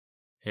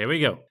Here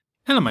we go.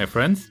 Hello my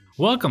friends,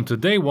 welcome to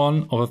day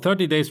 1 of a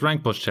 30 days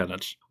rank push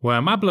challenge, where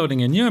I'm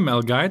uploading a new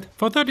ML guide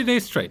for 30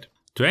 days straight.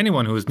 To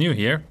anyone who is new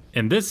here,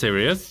 in this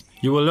series,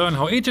 you will learn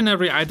how each and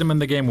every item in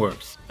the game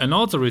works, and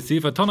also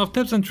receive a ton of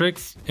tips and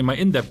tricks in my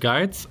in-depth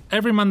guides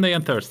every Monday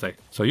and Thursday.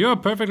 So you're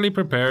perfectly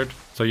prepared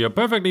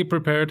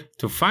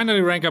to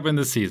finally rank up in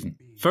the season.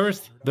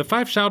 First, the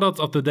 5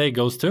 shoutouts of the day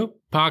goes to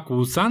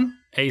Park-Woo-san,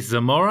 Ace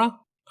Zamora,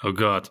 oh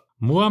god,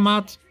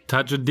 Muhammad,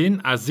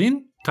 Tajuddin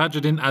Azin,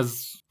 Tajuddin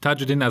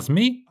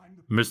Azmi,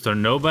 Mr.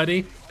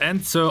 Nobody,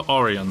 and Sir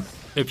Orion.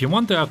 If you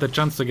want to have the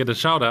chance to get a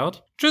shoutout,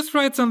 just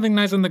write something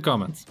nice in the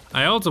comments.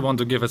 I also want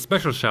to give a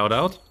special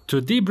shoutout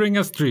to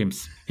D-Bringer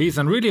Streams. He's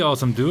a really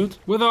awesome dude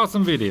with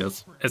awesome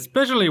videos,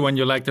 especially when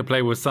you like to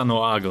play with Sun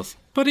or Argus,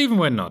 but even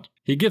when not.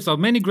 He gives out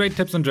many great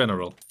tips in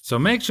general, so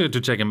make sure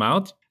to check him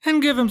out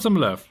and give him some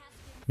love.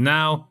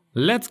 Now,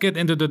 let's get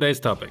into today's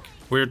topic.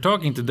 We're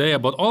talking today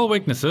about all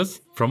weaknesses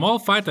from all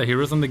fighter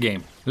heroes in the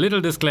game.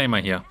 Little disclaimer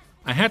here.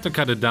 I had to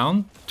cut it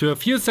down to a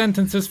few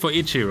sentences for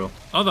each hero,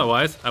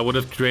 otherwise I would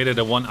have created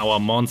a 1-hour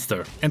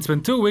monster and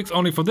spent 2 weeks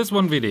only for this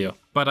one video,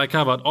 but I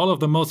covered all of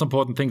the most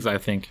important things I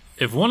think.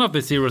 If one of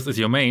these heroes is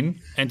your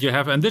main and you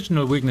have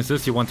additional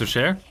weaknesses you want to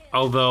share,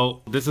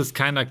 although this is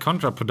kinda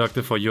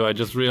counterproductive for you I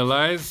just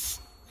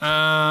realized.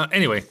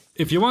 Anyway,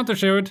 if you want to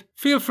share it,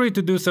 feel free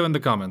to do so in the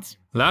comments.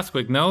 Last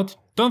quick note,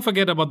 don't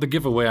forget about the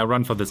giveaway I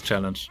run for this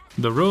challenge.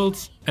 The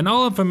rules and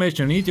all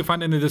information you need you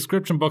find in the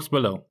description box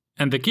below.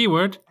 And the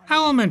keyword I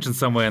will mention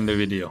somewhere in the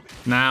video.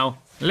 Now,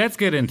 let's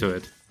get into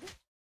it.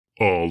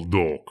 All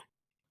dog.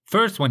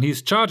 First, when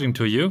he's charging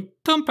to you,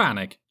 don't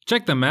panic.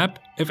 Check the map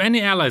if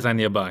any allies are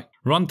nearby.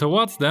 Run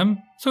towards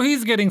them, so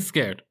he's getting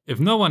scared. If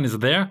no one is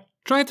there,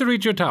 try to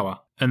reach your tower.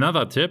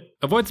 Another tip,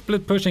 avoid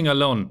split pushing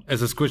alone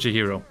as a squishy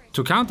hero.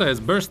 To counter his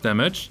burst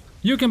damage,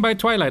 you can buy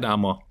Twilight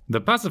Armor.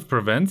 The passive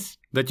prevents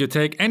that you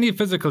take any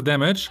physical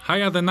damage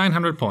higher than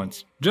 900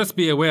 points. Just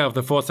be aware of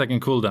the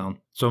 4-second cooldown.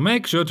 So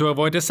make sure to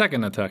avoid a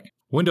second attack.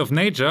 Wind of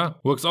Nature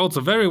works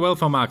also very well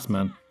for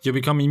marksmen. You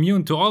become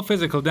immune to all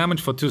physical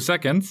damage for 2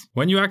 seconds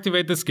when you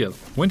activate the skill.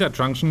 Winter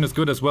Truncheon is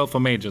good as well for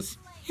mages.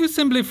 You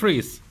simply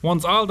freeze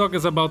once Aldog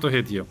is about to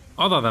hit you.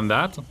 Other than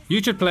that,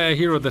 you should play a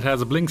hero that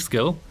has a blink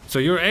skill, so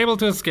you're able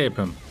to escape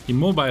him.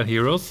 Immobile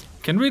heroes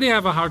can really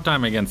have a hard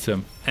time against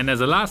him. And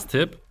as a last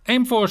tip,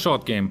 aim for a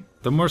short game.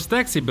 The more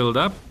stacks he build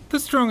up, the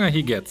stronger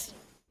he gets.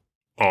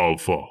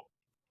 Alpha.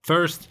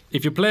 First,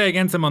 if you play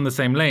against him on the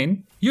same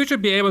lane, you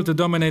should be able to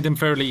dominate him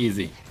fairly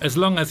easy. As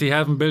long as he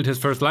hasn't built his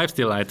first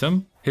lifesteal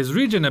item, his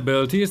regen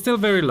ability is still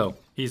very low.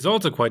 He's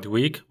also quite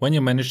weak when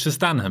you manage to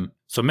stun him,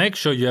 so make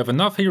sure you have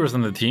enough heroes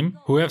on the team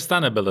who have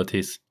stun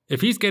abilities.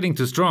 If he's getting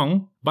too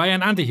strong, buy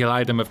an anti-heal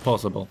item if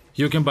possible.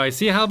 You can buy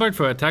Sea Halberd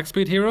for attack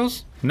speed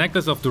heroes,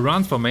 Necklace of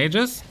Durance for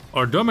mages,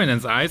 or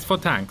Dominance Eyes for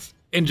tanks.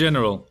 In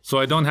general, so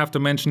I don't have to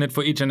mention it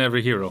for each and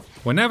every hero.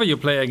 Whenever you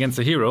play against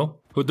a hero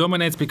who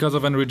dominates because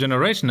of an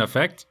regeneration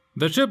effect,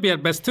 there should be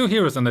at best 2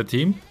 heroes on the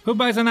team who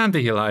buys an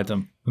anti-heal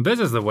item. This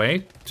is the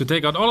way to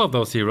take out all of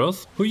those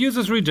heroes who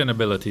uses regen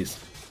abilities.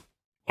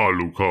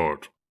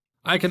 Alucard.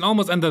 I can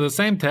almost enter the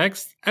same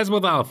text as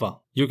with Alpha.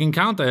 You can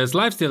counter his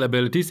lifesteal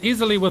abilities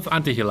easily with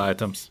anti-heal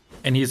items.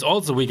 And he's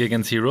also weak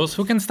against heroes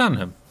who can stun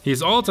him.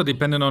 He's also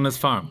dependent on his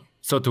farm.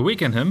 So to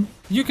weaken him,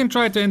 you can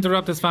try to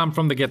interrupt his farm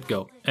from the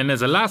get-go. And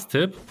as a last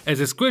tip, as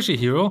a squishy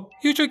hero,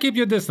 you should keep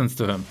your distance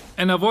to him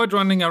and avoid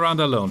running around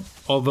alone,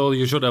 although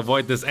you should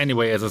avoid this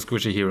anyway as a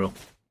squishy hero.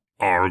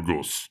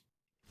 Argus.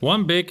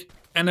 One big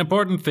and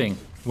important thing,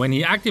 when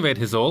he activates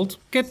his ult,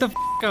 get the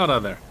f out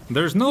of there.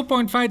 There's no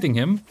point fighting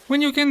him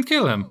when you can't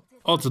kill him.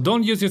 Also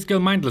don't use your skill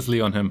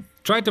mindlessly on him.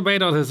 Try to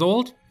bait out his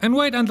ult and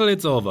wait until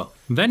it's over.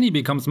 Then he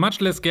becomes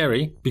much less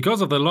scary because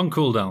of the long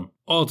cooldown.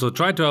 Also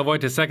try to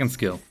avoid his second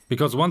skill,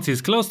 because once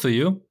he's close to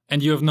you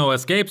and you have no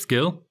escape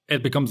skill,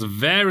 it becomes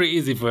very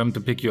easy for him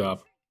to pick you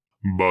up.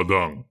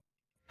 Badang.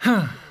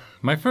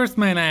 My first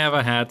main I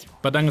ever had,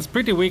 Badang is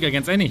pretty weak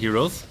against any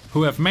heroes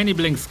who have many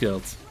blink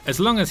skills. As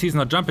long as he's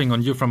not jumping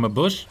on you from a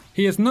bush,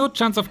 he has no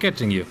chance of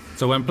catching you.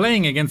 So when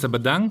playing against a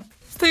Badang,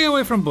 stay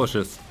away from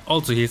bushes.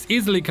 Also he is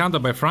easily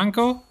countered by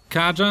Franco,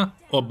 Kaja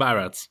or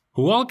Barretts,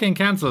 who all can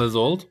cancel his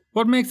ult,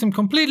 what makes him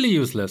completely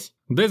useless.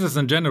 This is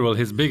in general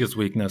his biggest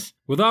weakness.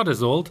 Without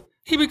his ult,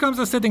 he becomes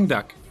a sitting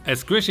duck.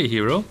 As squishy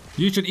hero,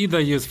 you should either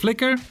use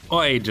Flicker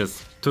or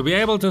Aegis to be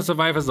able to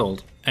survive his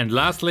ult. And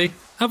lastly,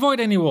 avoid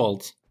any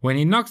walls. When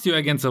he knocks you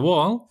against a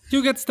wall,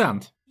 you get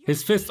stunned.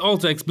 His fist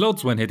also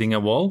explodes when hitting a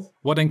wall,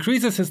 what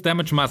increases his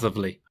damage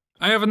massively.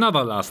 I have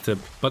another last tip,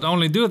 but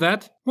only do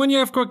that when you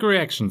have quick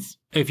reactions.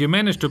 If you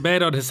manage to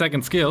bait out his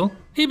second skill,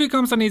 he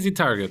becomes an easy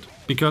target.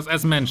 Because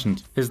as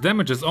mentioned, his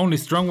damage is only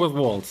strong with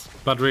walls.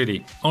 But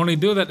really, only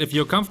do that if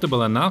you're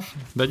comfortable enough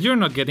that you're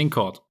not getting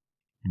caught.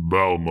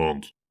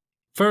 Belmont.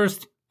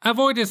 First,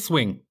 avoid his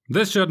swing.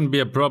 This shouldn't be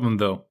a problem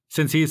though,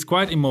 since he is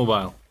quite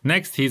immobile.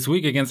 Next, he's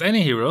weak against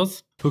any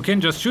heroes who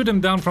can just shoot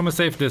him down from a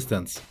safe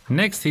distance.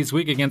 Next, he's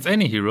weak against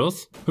any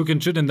heroes who can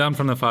shoot him down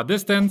from a far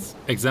distance.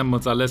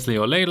 Examples are Leslie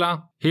or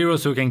Layla.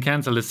 Heroes who can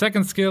cancel his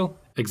second skill.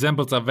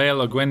 Examples are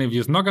Vale or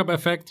Guinevere's knock-up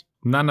effect,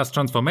 Nana's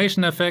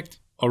transformation effect,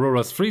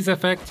 Aurora's freeze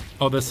effect,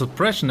 or the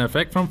suppression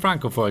effect from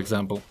Franco, for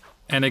example.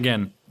 And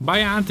again, buy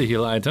an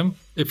anti-heal item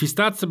if he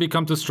starts to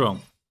become too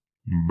strong.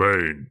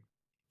 Bane.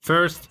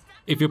 First,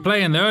 if you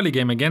play in the early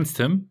game against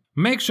him,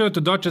 make sure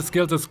to dodge his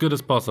skills as good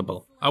as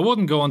possible. I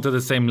wouldn't go onto the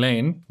same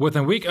lane with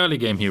a weak early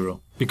game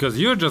hero, because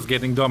you're just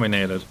getting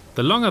dominated.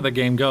 The longer the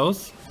game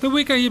goes, the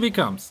weaker he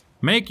becomes.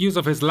 Make use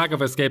of his lack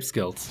of escape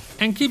skills,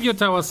 and keep your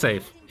tower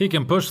safe. He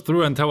can push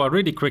through and tower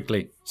really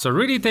quickly, so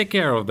really take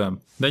care of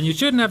them. Then you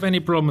shouldn't have any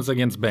problems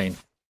against Bane.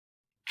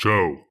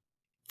 Joe.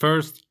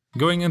 First,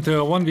 going into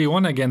a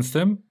 1v1 against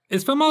him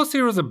is for most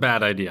heroes a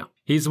bad idea.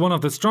 He's one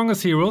of the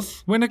strongest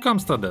heroes when it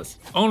comes to this.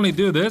 Only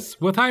do this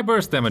with high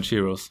burst damage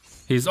heroes.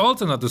 He's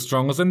also not the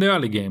strongest in the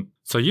early game,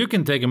 so you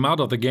can take him out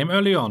of the game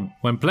early on,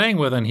 when playing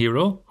with an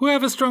hero who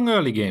have a strong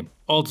early game.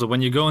 Also,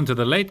 when you go into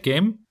the late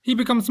game, he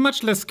becomes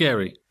much less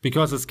scary,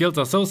 because his skills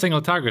are so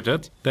single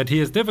targeted that he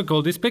has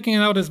difficulties picking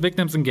out his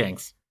victims in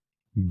ganks.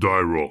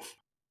 Dyroth.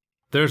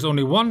 There's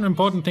only one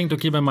important thing to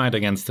keep in mind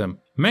against him.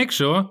 Make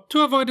sure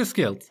to avoid his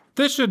skills.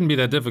 This shouldn't be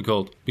that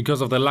difficult,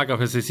 because of the lack of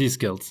his CC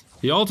skills.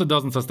 He also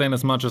doesn't sustain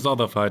as much as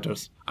other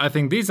fighters. I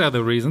think these are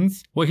the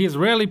reasons why he is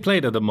rarely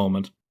played at the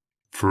moment.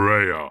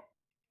 Freya.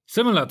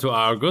 Similar to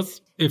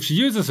Argus, if she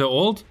uses her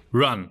ult,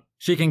 run.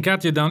 She can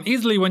cut you down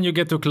easily when you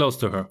get too close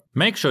to her.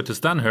 Make sure to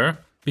stun her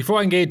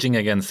before engaging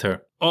against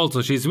her.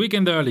 Also, she's weak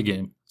in the early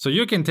game, so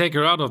you can take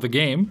her out of the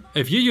game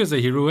if you use a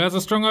hero who has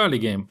a strong early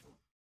game.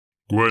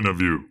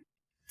 Guinevere.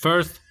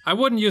 First, I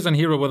wouldn't use an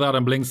hero without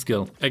a blink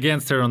skill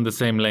against her on the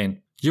same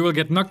lane. You will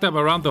get knocked up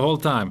around the whole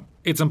time.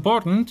 It's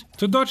important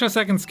to dodge a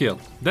second skill.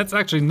 That's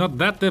actually not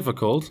that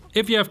difficult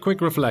if you have quick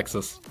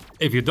reflexes.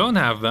 If you don't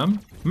have them,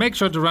 make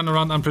sure to run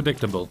around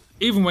unpredictable,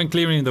 even when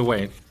clearing the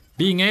wave.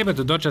 Being able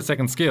to dodge a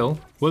second skill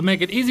will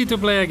make it easy to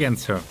play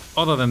against her.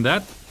 Other than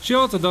that, she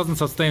also doesn't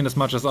sustain as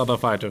much as other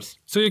fighters,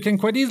 so you can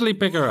quite easily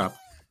pick her up.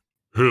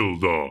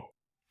 Hilda.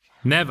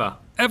 Never,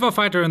 ever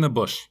fight her in the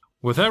bush.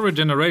 With her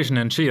regeneration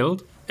and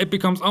shield, it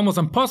becomes almost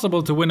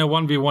impossible to win a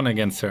 1v1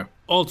 against her.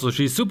 Also,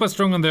 she's super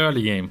strong in the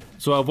early game,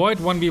 so avoid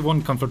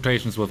 1v1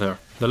 confrontations with her.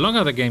 The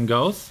longer the game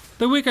goes,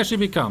 the weaker she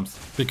becomes,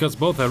 because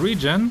both her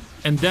regen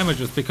and damage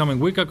is becoming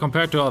weaker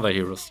compared to other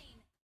heroes.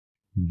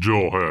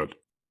 Jawhead.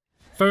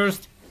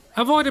 First,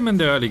 avoid him in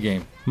the early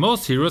game.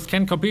 Most heroes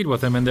can compete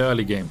with him in the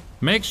early game.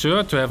 Make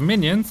sure to have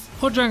minions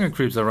or jungle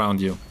creeps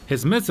around you.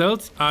 His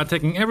missiles are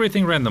attacking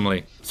everything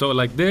randomly, so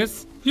like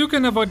this, you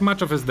can avoid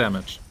much of his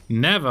damage.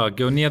 Never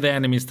go near the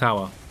enemy's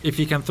tower. If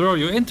he can throw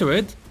you into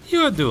it,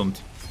 you are doomed.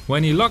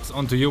 When he locks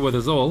onto you with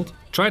his ult,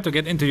 try to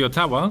get into your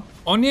tower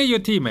or near your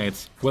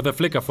teammates, with a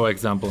flicker for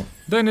example.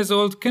 Then his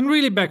ult can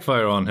really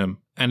backfire on him.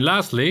 And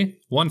lastly,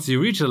 once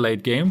you reach the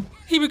late game,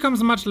 he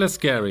becomes much less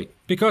scary,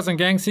 because in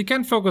ganks he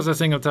can't focus a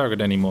single target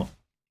anymore.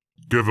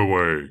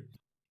 Giveaway.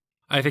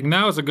 I think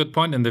now is a good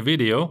point in the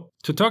video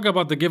to talk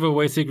about the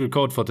giveaway secret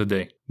code for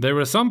today. There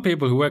were some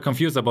people who were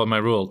confused about my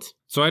rules,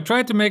 so I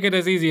tried to make it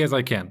as easy as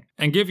I can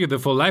and give you the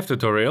full live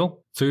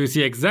tutorial so you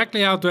see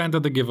exactly how to enter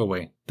the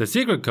giveaway. The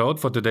secret code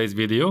for today's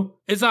video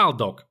is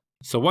𝐼𝐼𝐷.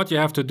 So what you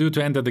have to do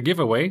to enter the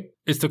giveaway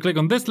is to click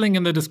on this link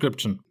in the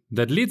description.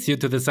 That leads you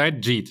to the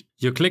site 𝐵𝐺.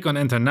 You click on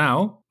enter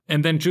now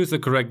and then choose the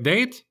correct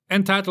date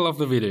and title of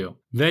the video.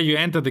 There you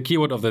enter the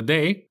keyword of the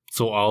day,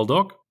 so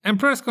𝐼𝐷, and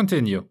press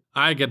continue.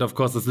 I get of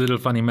course this little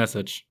funny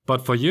message.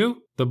 But for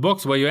you, the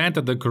box where you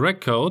entered the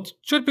correct code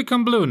should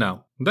become blue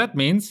now. That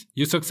means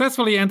you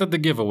successfully entered the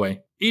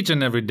giveaway. Each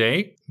and every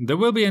day, there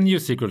will be a new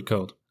secret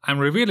code. I'm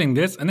revealing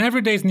this in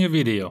every day's new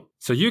video,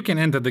 so you can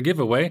enter the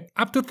giveaway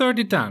up to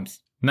 30 times.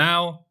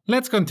 Now,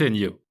 let's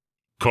continue.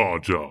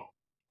 Kaja.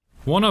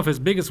 One of his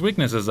biggest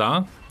weaknesses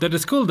are that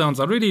his cooldowns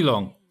are really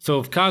long. So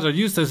if Kaja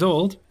used his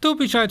ult, don't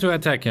be shy to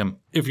attack him,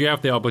 if you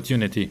have the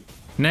opportunity.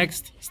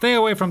 Next, stay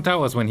away from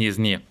towers when he is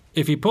near.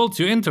 If he pulls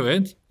you into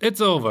it,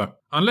 it's over,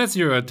 unless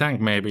you're a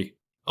tank maybe.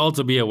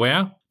 Also be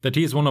aware that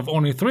he is one of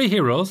only 3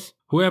 heroes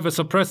who have a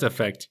suppress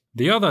effect.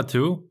 The other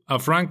 2 are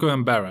Franco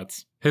and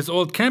Barretts. His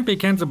ult can't be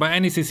cancelled by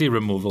any CC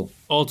removal.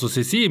 Also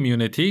CC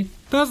immunity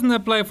doesn't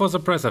apply for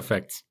suppress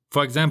effects.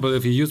 For example,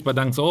 if you use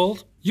Badang's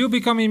ult, you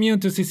become immune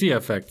to CC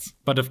effects.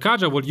 But if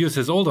Kaja would use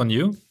his ult on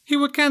you, he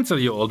would cancel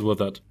your ult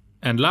with it.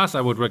 And last,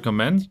 I would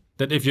recommend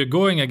that if you're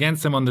going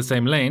against him on the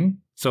same lane,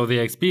 so the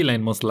XP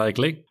lane most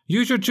likely,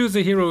 you should choose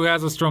a hero who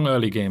has a strong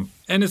early game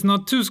and is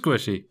not too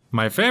squishy.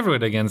 My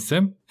favorite against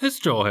him is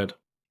Jawhead.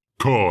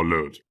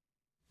 Khaled.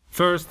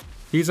 First,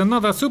 he's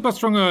another super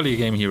strong early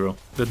game hero.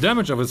 The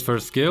damage of his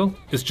first skill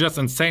is just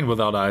insane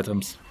without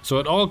items, so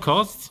at all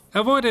costs,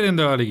 avoid it in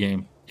the early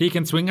game. He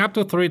can swing up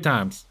to 3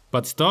 times,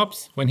 but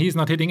stops when he's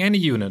not hitting any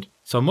unit.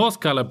 So most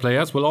Khaled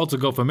players will also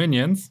go for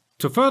minions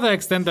to further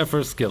extend their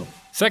first skill.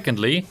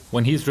 Secondly,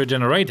 when he's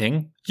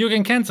regenerating, you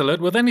can cancel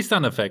it with any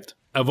stun effect.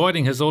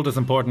 Avoiding his ult is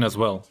important as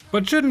well,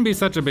 but shouldn't be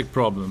such a big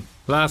problem.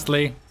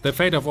 Lastly, the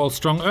fate of all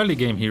strong early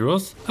game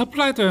heroes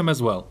apply to him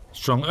as well.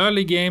 Strong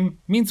early game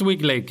means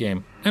weak late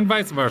game, and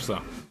vice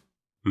versa.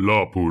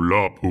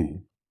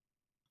 Lapu.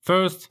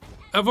 First,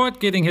 avoid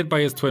getting hit by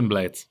his twin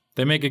blades.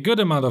 They make a good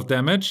amount of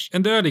damage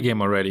in the early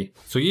game already,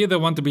 so you either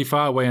want to be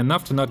far away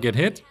enough to not get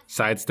hit,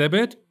 sidestep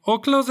it, or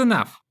close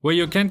enough, where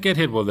you can't get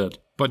hit with it.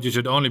 But you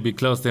should only be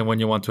close to him when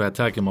you want to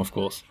attack him, of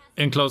course.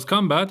 In close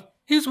combat,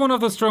 he's one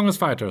of the strongest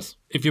fighters.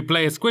 If you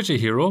play a squishy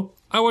hero,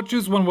 I would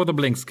choose one with a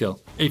blink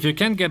skill. If you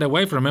can't get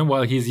away from him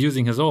while he's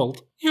using his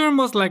ult, you're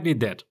most likely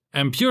dead.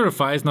 And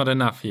Purify is not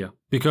enough here,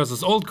 because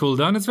his ult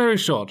cooldown is very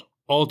short.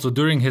 Also,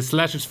 during his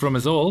slashes from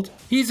his ult,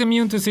 he's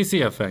immune to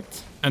CC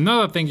effects.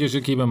 Another thing you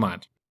should keep in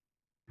mind.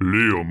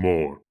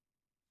 Leomore.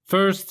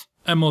 First,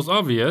 and most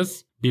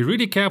obvious, be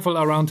really careful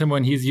around him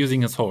when he's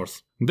using his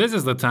horse. This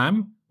is the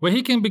time where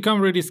he can become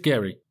really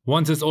scary.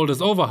 Once his ult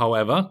is over,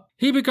 however,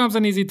 he becomes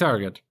an easy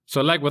target.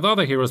 So like with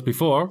other heroes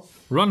before,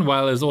 run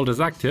while his ult is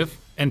active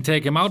and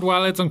take him out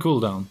while it's on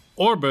cooldown.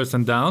 Or burst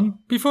him down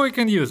before he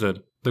can use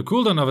it. The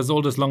cooldown of his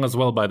ult is long as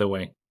well, by the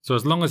way. So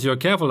as long as you're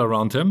careful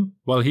around him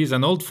while he's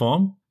in ult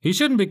form, he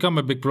shouldn't become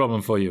a big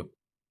problem for you.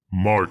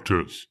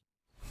 Martis.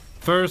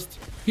 First,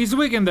 he's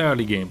weak in the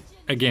early game.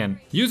 Again,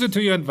 use it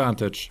to your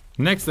advantage.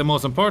 Next and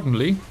most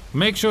importantly,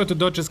 make sure to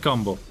dodge his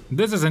combo.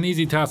 This is an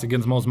easy task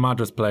against most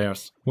Martis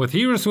players, with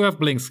heroes who have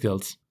blink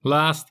skills.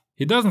 Last,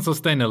 he doesn't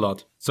sustain a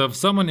lot, so if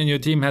someone in your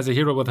team has a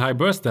hero with high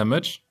burst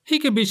damage, he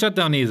can be shut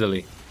down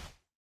easily.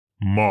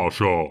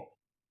 Marsha.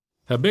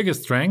 Her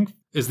biggest strength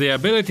is the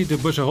ability to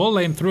push a whole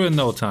lane through in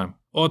no time,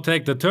 or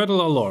take the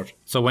turtle or lord.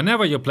 So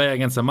whenever you play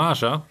against a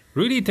Marsha,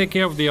 really take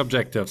care of the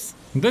objectives.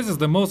 This is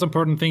the most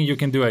important thing you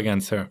can do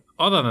against her.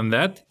 Other than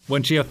that,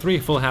 when she has 3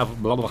 full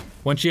health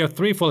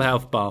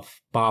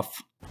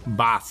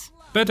buffs,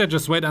 better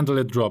just wait until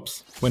it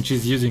drops, when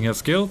she's using her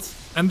skills,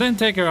 and then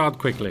take her out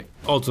quickly.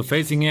 Also,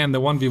 facing her in the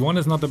 1v1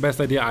 is not the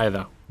best idea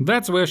either.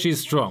 That's where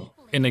she's strong.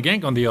 In a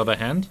gank on the other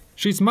hand,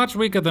 she's much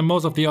weaker than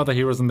most of the other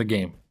heroes in the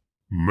game.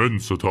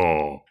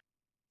 Mensatar.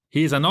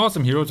 He is an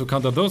awesome hero to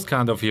counter those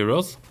kind of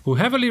heroes who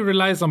heavily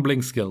relies on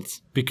blink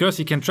skills, because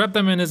he can trap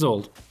them in his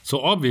ult. So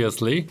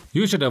obviously,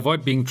 you should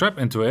avoid being trapped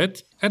into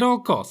it at all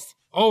costs.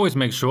 Always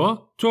make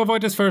sure to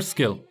avoid his first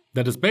skill,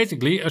 that is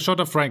basically a shot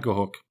of Franco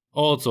hook.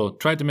 Also,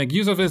 try to make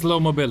use of his low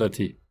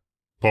mobility.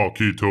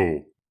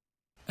 Paquito.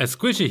 As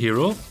squishy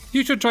hero,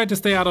 you should try to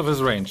stay out of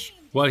his range.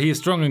 While he is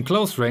strong in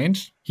close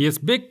range, he has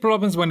big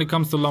problems when it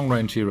comes to long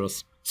range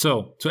heroes.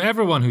 So, to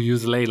everyone who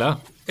uses Layla,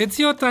 it's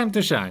your time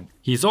to shine.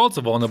 He's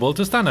also vulnerable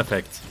to stun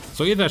effects,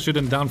 so either shoot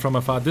him down from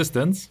a far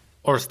distance,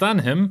 or stun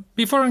him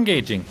before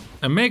engaging,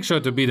 and make sure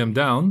to beat him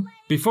down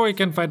before he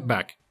can fight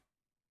back.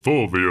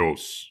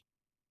 Fulvius.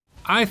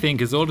 I think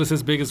his ult is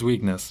his biggest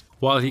weakness.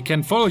 While he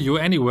can follow you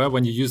anywhere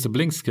when you use the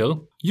blink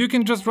skill, you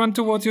can just run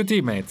towards your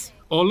teammates,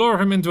 or lure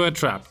him into a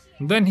trap.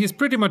 Then he's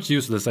pretty much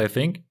useless, I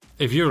think.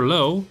 If you're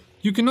low,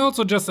 you can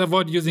also just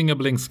avoid using a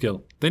blink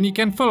skill, then he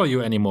can't follow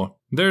you anymore.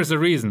 There's a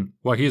reason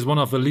why he's one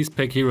of the least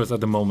picked heroes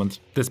at the moment,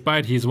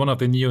 despite he's one of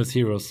the newest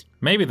heroes.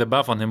 Maybe the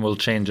buff on him will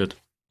change it.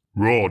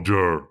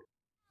 Roger.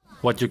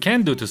 What you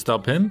can do to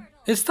stop him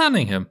is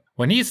stunning him.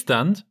 When he's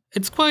stunned,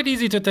 it's quite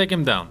easy to take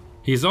him down.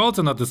 He's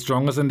also not the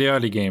strongest in the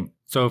early game,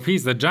 so if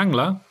he's the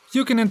jungler,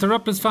 you can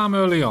interrupt his farm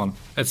early on,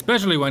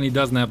 especially when he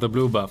doesn't have the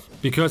blue buff,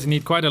 because he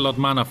needs quite a lot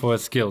mana for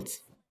his skills.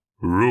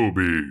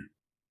 Ruby.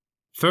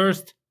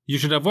 First, you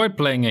should avoid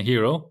playing a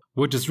hero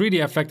which is really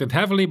affected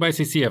heavily by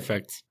CC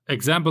effects.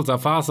 Examples are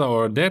Pharsa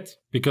or Dead,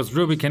 because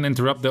Ruby can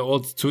interrupt their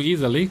ults too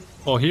easily,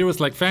 or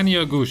heroes like Fanny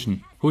or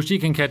𝐵𝐿, who she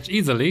can catch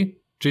easily.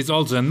 She's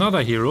also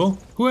another hero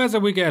who has a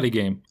weak early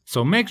game,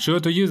 so make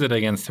sure to use it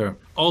against her.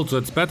 Also,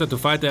 it's better to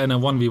fight her in a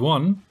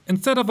 1v1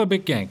 instead of a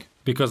big gank,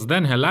 because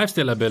then her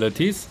lifesteal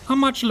abilities are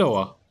much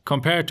lower,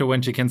 compared to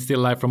when she can steal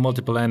life from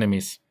multiple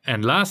enemies.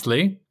 And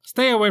lastly,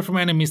 stay away from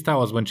enemies'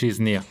 towers when she's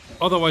near,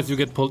 otherwise you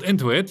get pulled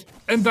into it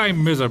and die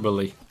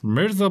miserably.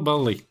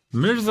 Miserably.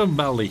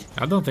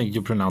 I don't think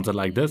you pronounce it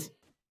like this.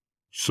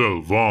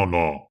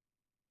 Sylvana.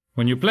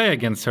 When you play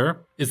against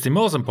her, it's the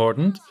most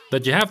important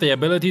that you have the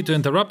ability to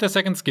interrupt her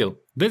second skill.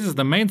 This is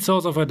the main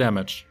source of her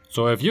damage,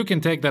 so if you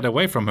can take that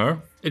away from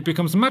her, it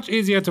becomes much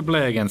easier to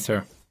play against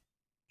her.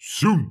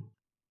 Soon.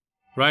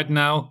 Right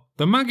now,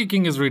 the Monkey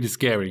King is really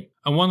scary,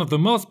 and one of the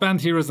most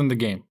banned heroes in the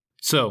game.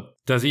 So,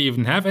 does he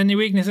even have any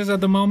weaknesses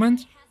at the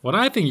moment? What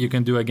I think you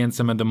can do against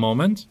him at the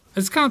moment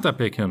is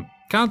counterpick him.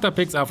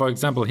 Counterpicks are for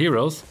example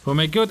heroes who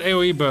make good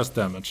AoE burst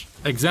damage.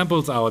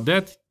 Examples are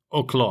Dead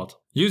or Claude.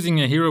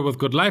 Using a hero with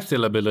good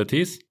lifesteal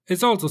abilities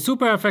is also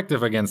super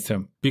effective against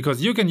him,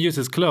 because you can use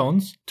his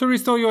clones to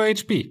restore your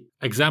HP.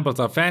 Examples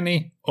are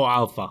Fanny or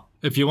Alpha.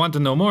 If you want to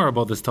know more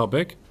about this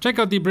topic, check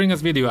out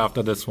𝐷𝐵𝐿𝐴's video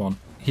after this one.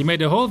 He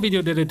made a whole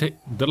video dedicated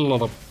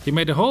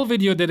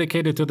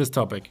to this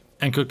topic,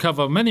 and could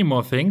cover many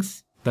more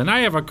things than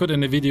I ever could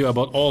in a video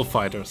about all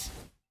fighters.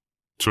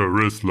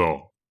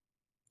 Terizla.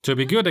 To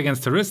be good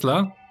against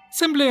Terizla,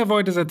 simply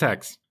avoid his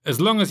attacks. As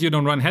long as you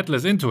don't run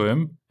headless into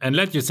him and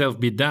let yourself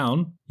beat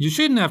down, you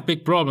shouldn't have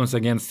big problems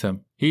against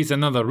him. He's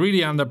another really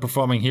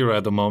underperforming hero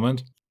at the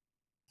moment.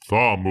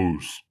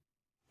 Thamus.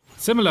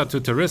 Similar to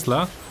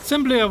Terisla,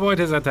 simply avoid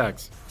his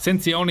attacks.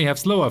 Since he only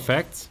has slow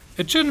effects,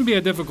 it shouldn't be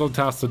a difficult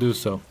task to do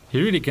so.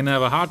 He really can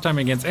have a hard time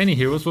against any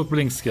heroes with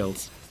blink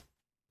skills.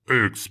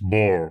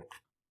 X-Mark.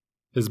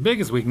 His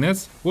biggest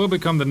weakness will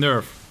become the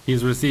nerf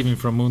he's receiving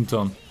from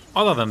Moonton.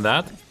 Other than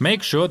that,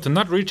 make sure to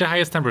not reach the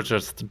highest temperature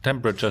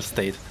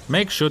state.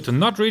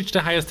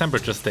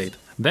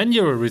 Then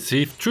you will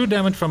receive true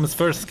damage from his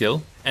first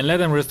skill and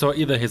let him restore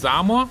either his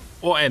armor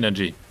or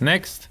energy.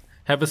 Next,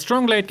 have a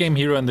strong late game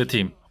hero in the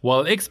team.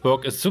 While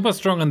𝐼𝐴𝐳 is super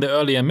strong in the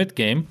early and mid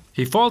game,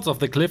 he falls off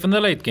the cliff in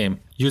the late game.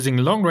 Using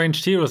long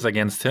ranged heroes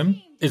against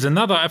him is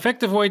another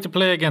effective way to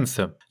play against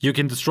him. You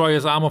can destroy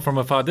his armor from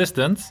a far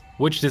distance,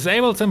 which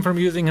disables him from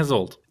using his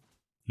ult.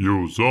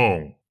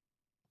 Yu-Zhong.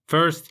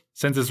 First,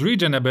 since his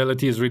regen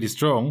ability is really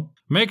strong,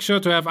 make sure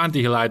to have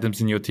anti-heal items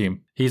in your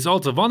team. He's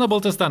also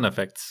vulnerable to stun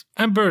effects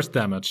and burst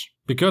damage,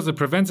 because it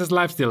prevents his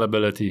lifesteal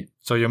ability,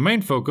 so your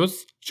main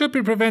focus should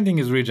be preventing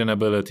his regen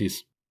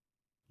abilities.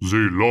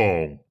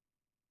 Zilong.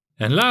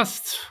 And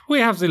last, we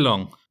have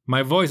𝐵𝐺.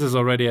 My voice is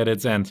already at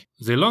its end.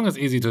 𝐵𝐺 is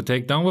easy to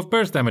take down with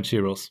burst damage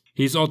heroes.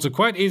 He's also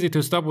quite easy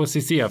to stop with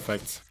CC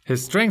effects.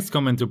 His strengths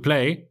come into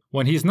play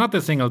when he's not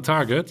the single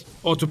target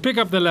or to pick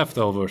up the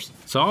leftovers.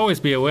 So always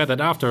be aware that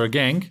after a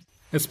gank,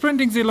 a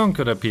sprinting 𝐵𝐺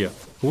could appear,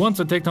 who wants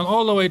to take down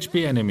all low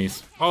HP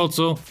enemies.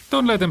 Also,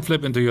 don't let him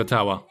flip into your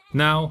tower.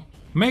 Now,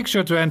 make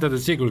sure to enter the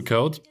secret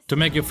code to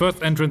make your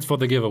first entrance for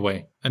the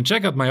giveaway. And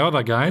check out my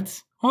other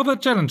guides or the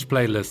challenge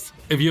playlist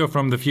if you're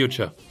from the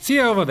future. See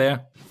you over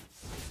there.